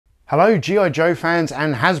Hello G.I. Joe fans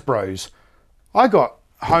and Hasbros. I got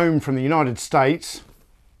home from the United States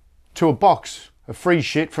to a box of free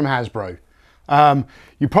shit from Hasbro.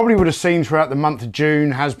 You probably would have seen throughout the month of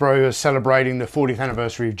June, Hasbro is celebrating the 40th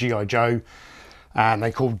anniversary of G.I. Joe. And they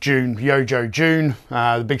called June Yo-Jo June,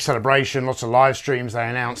 the big celebration, lots of live streams. They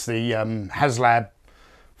announced the HasLab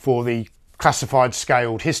for the classified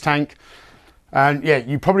scaled HISS tank. And yeah,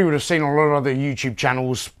 you probably would have seen on a lot of other YouTube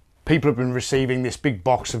channels, people have been receiving this big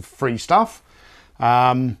box of free stuff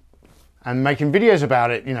and making videos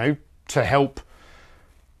about it, you know, to help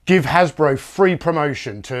give Hasbro free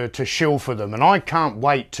promotion to shill for them. And I can't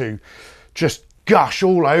wait to just gush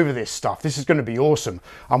all over this stuff. This is going to be awesome.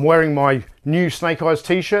 I'm wearing my new Snake Eyes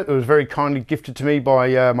t-shirt that was very kindly gifted to me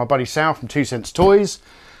by my buddy Sal from 2 Cents Toys.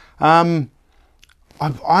 I'm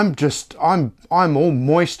all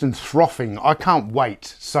moist and frothing. I can't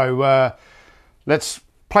wait. So let's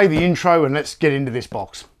play the intro and let's get into this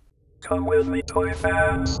box. Come with me, toy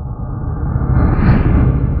fans.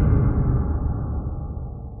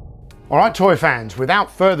 All right, toy fans, without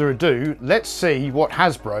further ado, let's see what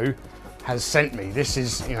Hasbro has sent me. This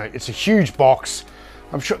is, you know, it's a huge box.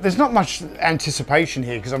 I'm sure there's not much anticipation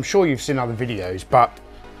here because I'm sure you've seen other videos, but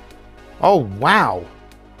oh wow.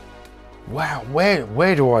 Wow,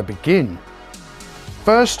 where do I begin?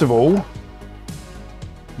 First of all,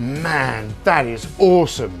 man, that is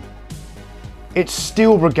awesome. It's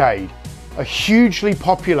Steel Brigade, a hugely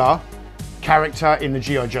popular character in the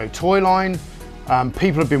G.I. Joe toy line.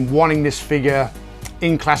 People have been wanting this figure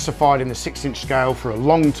in classified in the 6-inch scale for a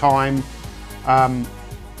long time.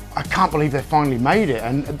 I can't believe they finally made it,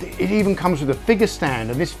 and it even comes with a figure stand,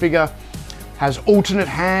 and this figure has alternate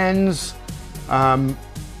hands.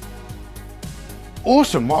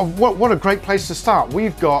 Awesome, what a great place to start.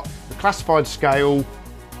 We've got the classified scale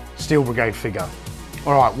Steel Brigade figure.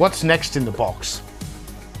 All right, what's next in the box?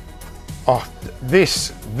 Oh,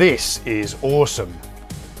 this is awesome.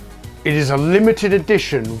 It is a limited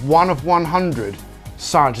edition 1 of 100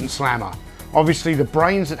 Sergeant Slammer. Obviously the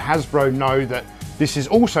brains at Hasbro know that this is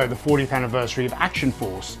also the 40th anniversary of Action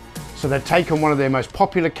Force. So they've taken one of their most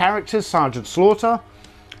popular characters, Sergeant Slaughter,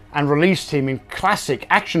 and released him in classic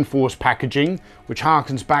Action Force packaging, which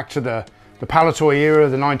harkens back to the Palitoy era,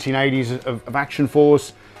 the 1980s of Action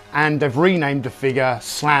Force. And they've renamed the figure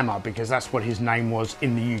Slammer because that's what his name was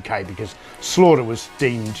in the UK, because Slaughter was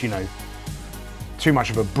deemed, you know, too much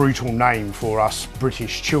of a brutal name for us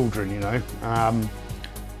British children, you know.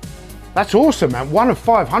 That's awesome, man. 1 of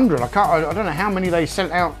 500. I don't know how many they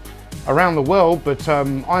sent out around the world, but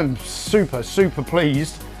I'm super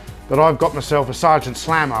pleased that I've got myself a Sergeant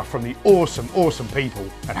Slammer from the awesome people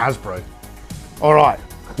at Hasbro. All right,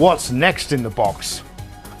 what's next in the box?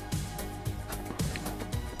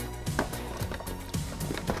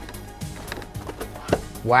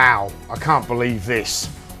 Wow, I can't believe this.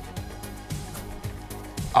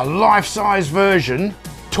 A life-size version,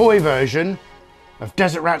 toy version, of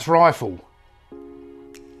Desert Rat's rifle.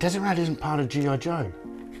 Desert Rat isn't part of G.I. Joe.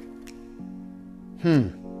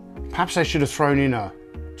 Perhaps they should have thrown in a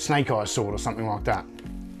Snake Eyes sword or something like that.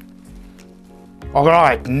 All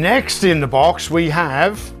right, next in the box we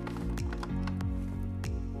have...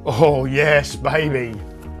 oh yes, baby.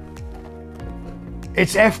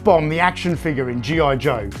 It's F-Bomb, the action figure in G.I.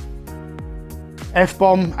 Joe.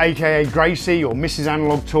 F-Bomb, aka Gracie or Mrs.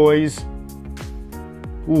 Analog Toys.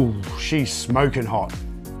 Ooh, she's smoking hot.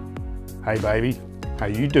 Hey baby, how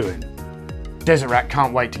you doing? Desert Rat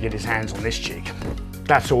can't wait to get his hands on this chick.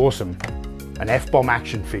 That's awesome. An F-Bomb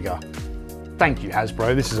action figure. Thank you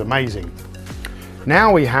Hasbro, this is amazing.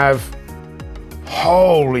 Now we have,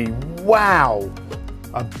 holy wow,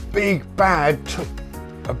 a big bad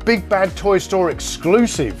Toy Store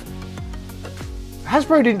exclusive.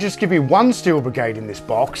 Hasbro didn't just give me 1 Steel Brigade in this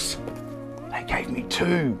box, they gave me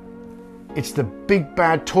 2. It's the Big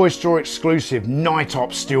Bad Toy Store exclusive Night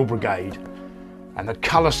Ops Steel Brigade. And the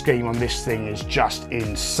color scheme on this thing is just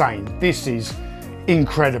insane. This is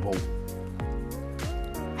incredible.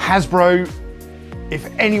 Hasbro, if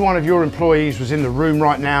any one of your employees was in the room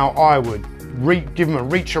right now, I would give them a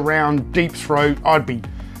reach around, deep throat. I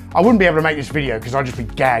wouldn't be able to make this video because I'd just be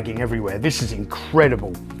gagging everywhere. This is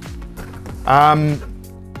incredible.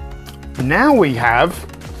 Now we have,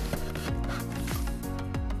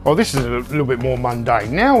 oh, this is a little bit more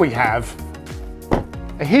mundane. Now we have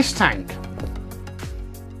a HISS tank.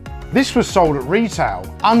 This was sold at retail,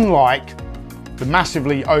 unlike the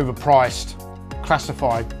massively overpriced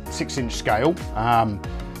classified 6-inch scale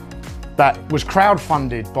that was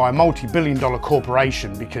crowdfunded by a multi-billion-dollar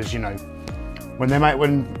corporation, because, you know, when they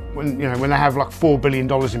have like $4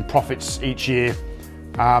 billion in profits each year,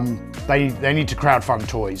 They need to crowdfund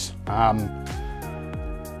toys.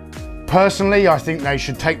 Personally, I think they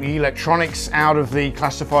should take the electronics out of the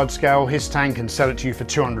classified scale HISS tank and sell it to you for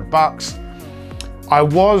 200 bucks. I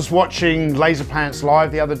was watching Laser Pants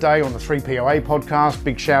Live the other day on the 3POA podcast.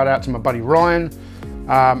 Big shout out to my buddy Ryan.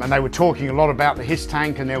 And they were talking a lot about the HISS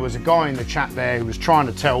tank, and there was a guy in the chat there who was trying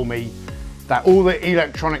to tell me that all the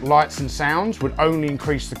electronic lights and sounds would only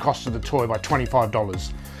increase the cost of the toy by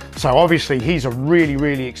 $25. So obviously he's a really,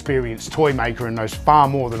 really experienced toy maker and knows far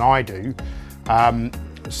more than I do.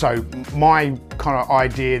 So my kind of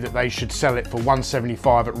idea that they should sell it for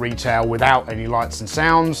 $175 at retail without any lights and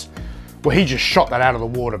sounds, well, he just shot that out of the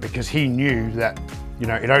water because he knew that, you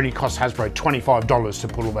know, it only cost Hasbro $25 to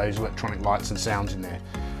put all those electronic lights and sounds in there.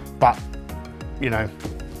 But, you know,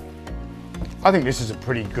 I think this is a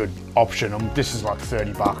pretty good option. This is like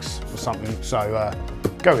 30 bucks or something, so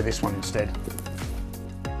go with this one instead.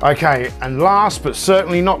 Okay, and last but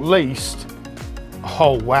certainly not least,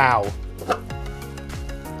 oh wow.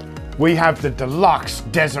 We have the deluxe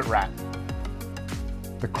Desert Rat.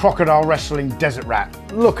 The Crocodile Wrestling Desert Rat.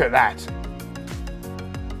 Look at that.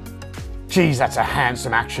 Geez, that's a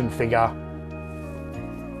handsome action figure.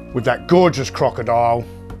 With that gorgeous crocodile.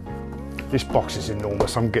 This box is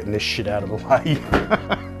enormous. I'm getting this shit out of the way.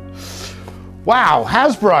 Wow,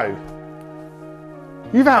 Hasbro.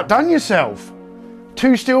 You've outdone yourself.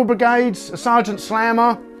 2 Steel Brigades, a Sergeant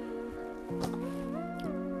Slammer,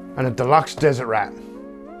 and a deluxe Desert Rat.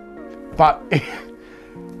 But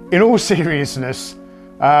in all seriousness,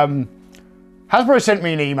 Hasbro sent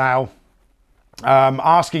me an email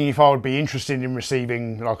asking if I would be interested in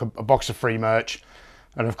receiving like a box of free merch.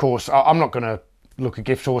 And of course, I'm not going to look a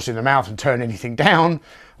gift horse in the mouth and turn anything down.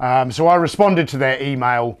 So I responded to their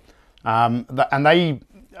email, and I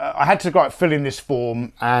had to go fill in this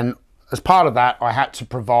form, and as part of that, I had to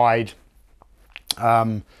provide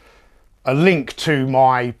a link to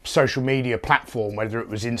my social media platform, whether it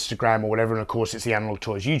was Instagram or whatever, and of course it's the Analog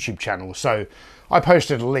Toys YouTube channel. So I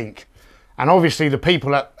posted a link, and obviously the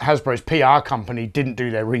people at Hasbro's PR company didn't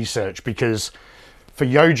do their research, because for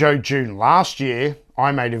Yojo June last year,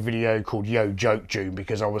 I made a video called Yo Joke June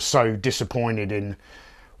because I was so disappointed in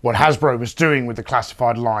what Hasbro was doing with the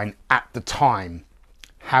classified line at the time.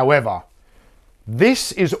 However,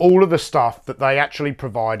 this is all of the stuff that they actually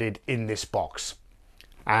provided in this box.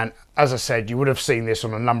 And as I said, you would have seen this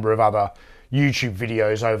on a number of other YouTube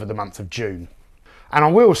videos over the month of June. And I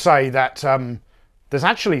will say that there's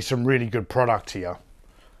actually some really good product here.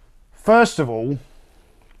 First of all,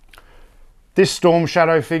 this Storm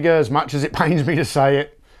Shadow figure, as much as it pains me to say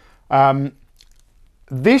it,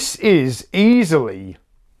 this is easily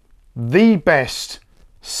the best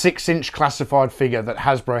 6-inch classified figure that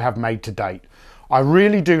Hasbro have made to date. I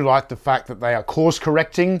really do like the fact that they are course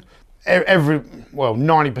correcting. Well,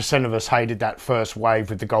 90% of us hated that first wave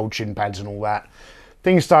with the gold shin pads and all that.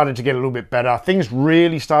 Things started to get a little bit better. Things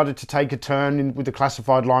really started to take a turn with the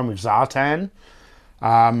classified line with Zartan.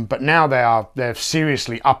 But now they're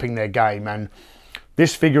seriously upping their game, and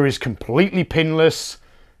this figure is completely pinless.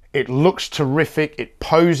 It looks terrific. It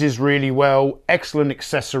poses really well. Excellent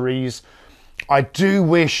accessories. I do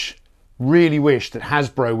really wish that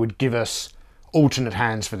Hasbro would give us alternate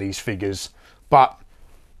hands for these figures. But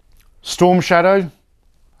Storm Shadow,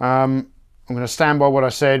 I'm going to stand by what I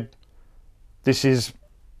said. This is,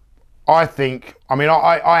 I think, I mean,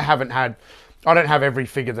 I don't have every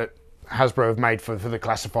figure that Hasbro have made for the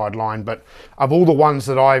classified line, but of all the ones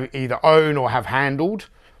that I either own or have handled,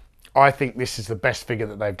 I think this is the best figure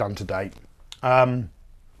that they've done to date.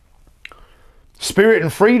 Spirit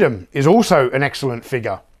and Freedom is also an excellent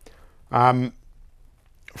figure.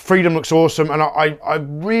 Freedom looks awesome, and I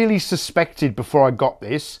really suspected before I got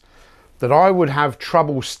this that I would have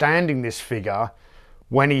trouble standing this figure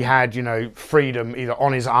when he had, you know, Freedom either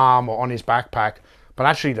on his arm or on his backpack, but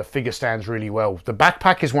actually the figure stands really well. The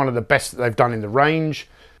backpack is one of the best that they've done in the range.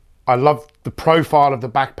 I love the profile of the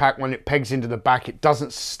backpack. When it pegs into the back, it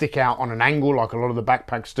doesn't stick out on an angle like a lot of the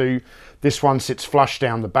backpacks do. This one sits flush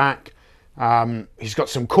down the back. He's got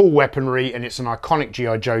some cool weaponry, and it's an iconic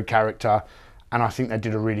G.I. Joe character, and I think they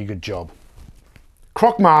did a really good job.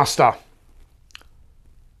 Crocmaster.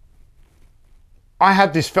 I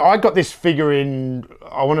got this figure in,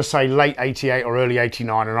 I want to say late 88 or early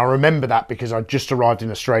 89, and I remember that because I just arrived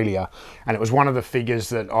in Australia, and it was one of the figures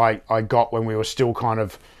that I got when we were still kind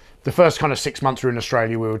of, the first kind of 6 months we were in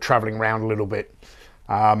Australia, we were traveling around a little bit.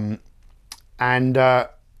 Yeah,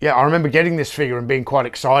 I remember getting this figure and being quite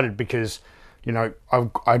excited because, you know,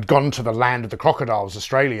 I'd gone to the land of the crocodiles,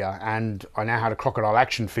 Australia, and I now had a crocodile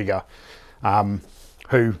action figure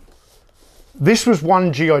who This was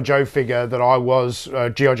one G.I. Joe figure that I was,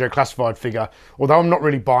 G.I. Joe classified figure, although I'm not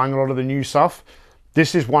really buying a lot of the new stuff.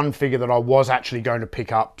 This is one figure that I was actually going to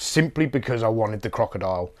pick up simply because I wanted the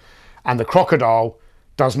crocodile. And the crocodile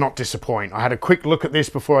does not disappoint. I had a quick look at this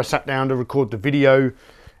before I sat down to record the video.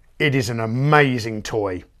 It is an amazing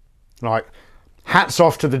toy. Like, hats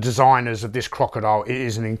off to the designers of this crocodile. It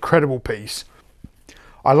is an incredible piece.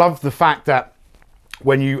 I love the fact that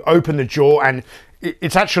when you open the jaw, and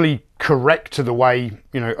it's actually correct to the way,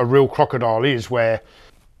 you know, a real crocodile is, where,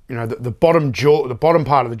 you know, the bottom jaw, the bottom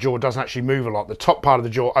part of the jaw doesn't actually move a lot. The top part of the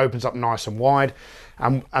jaw opens up nice and wide.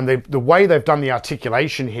 And the way they've done the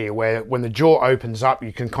articulation here, where when the jaw opens up,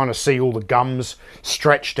 you can kind of see all the gums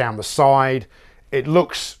stretched down the side. It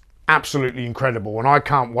looks absolutely incredible. And I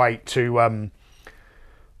can't wait to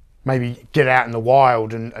maybe get out in the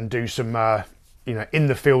wild and do some, you know, in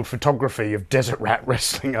the field photography of Desert Rat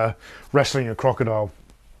wrestling a crocodile.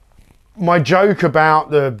 My joke about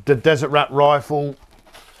the Desert Rat rifle,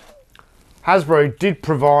 Hasbro did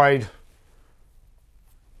provide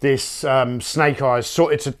this Snake Eyes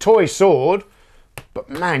sword. It's a toy sword, but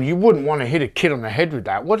man, you wouldn't want to hit a kid on the head with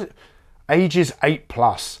that. What, ages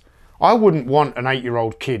 8+. I wouldn't want an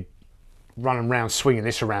 8-year-old kid running around swinging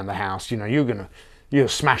this around the house. You know, you'll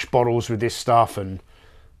smash bottles with this stuff. And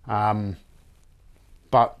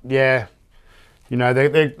but yeah, you know,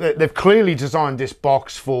 they've clearly designed this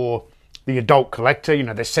box for the adult collector. You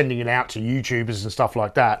know, they're sending it out to YouTubers and stuff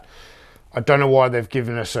like that. I don't know why they've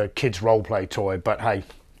given us a kids roleplay toy, but hey,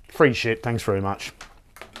 free shit, thanks very much.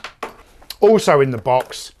 Also in the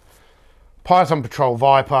box, Python Patrol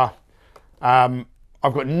Viper. I've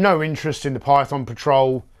got no interest in the Python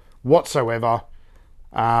Patrol whatsoever.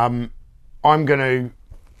 I'm going to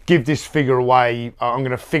give this figure away. I'm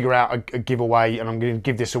going to figure out a giveaway, and I'm going to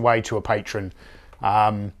give this away to a patron.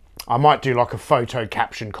 I might do like a photo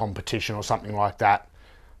caption competition or something like that.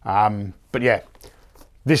 But yeah,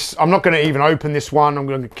 this, I'm not going to even open this one. I'm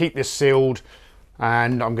going to keep this sealed,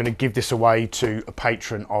 and I'm going to give this away to a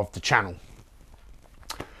patron of the channel.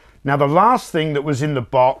 Now, the last thing that was in the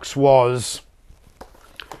box was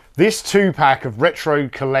this 2-pack of Retro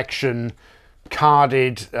Collection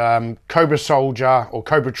carded Cobra Soldier or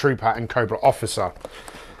Cobra Trooper and Cobra Officer.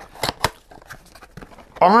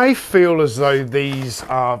 I feel as though these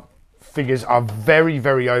figures are very,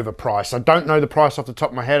 very overpriced. I don't know the price off the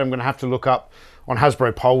top of my head. I'm going to have to look up on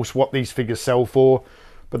Hasbro Pulse what these figures sell for,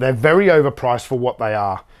 but they're very overpriced for what they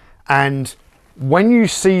are. And when you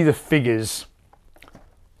see the figures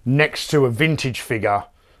next to a vintage figure,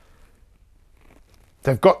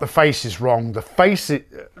 they've got the faces wrong. The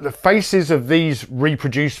faces of these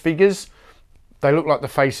reproduced figures, they look like the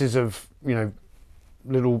faces of, you know,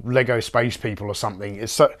 little Lego space people or something.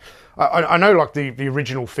 It's so, I know like the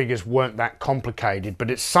original figures weren't that complicated, but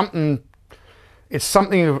it's something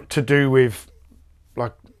to do with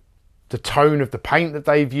like the tone of the paint that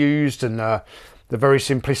they've used, and the very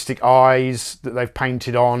simplistic eyes that they've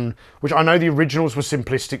painted on, which I know the originals were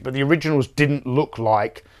simplistic, but the originals didn't look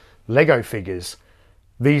like Lego figures.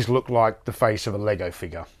 These look like the face of a Lego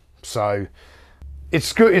figure. So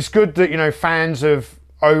it's good that, you know, fans of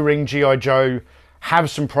O-Ring G.I. Joe have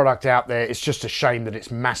some product out there. It's just a shame that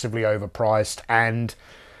it's massively overpriced. And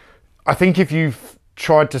I think if you've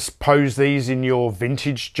tried to pose these in your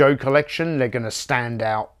vintage Joe collection, they're going to stand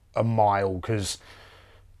out a mile, because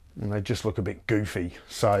they just look a bit goofy.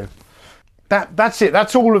 So that's it.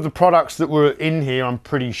 That's all of the products that were in here, I'm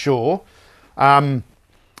pretty sure. I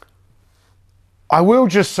will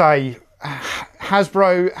just say,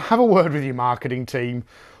 Hasbro, have a word with your marketing team.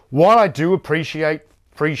 While I do appreciate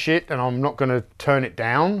free shit, and I'm not going to turn it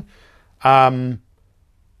down, I'm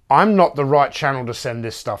not the right channel to send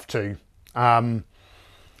this stuff to. I'm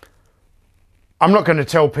not going to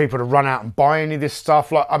tell people to run out and buy any of this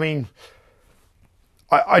stuff. Like, I mean,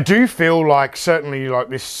 I do feel like, certainly like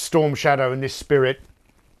this Storm Shadow and this Spirit,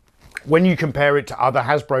 when you compare it to other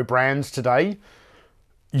Hasbro brands today,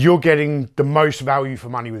 you're getting the most value for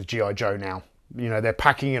money with G.I. Joe now. You know, they're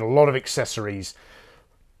packing in a lot of accessories,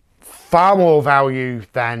 far more value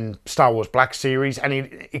than Star Wars Black Series, and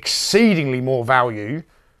exceedingly more value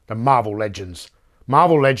than Marvel Legends.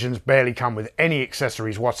 Marvel Legends barely come with any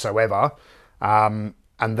accessories whatsoever, and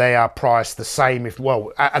they are priced the same. If,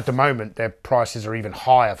 well, at the moment their prices are even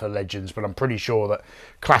higher for Legends, but I'm pretty sure that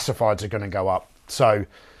classifieds are going to go up. So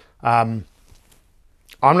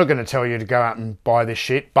I'm not going to tell you to go out and buy this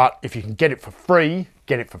shit, but if you can get it for free,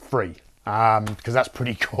 get it for free, because that's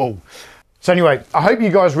pretty cool. So anyway, I hope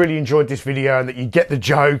you guys really enjoyed this video and that you get the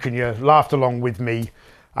joke and you laughed along with me.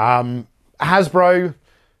 Hasbro,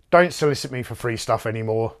 don't solicit me for free stuff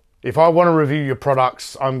anymore. If I want to review your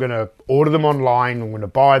products, I'm going to order them online. I'm going to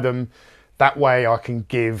buy them. That way I can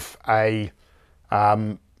give an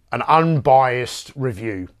unbiased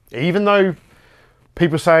review. Even though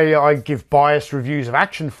people say I give biased reviews of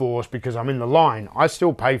Action Force because I'm in the line, I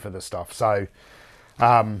still pay for the stuff. So,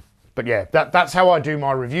 but yeah, that's how I do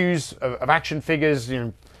my reviews of action figures.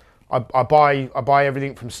 You know, I buy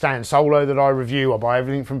everything from Stan Solo that I review. I buy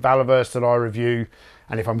everything from Valaverse that I review.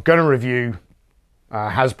 And if I'm going to review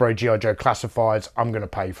Hasbro G.I. Joe Classifieds, I'm going to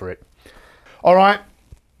pay for it. All right.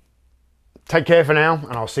 Take care for now,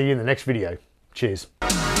 and I'll see you in the next video. Cheers.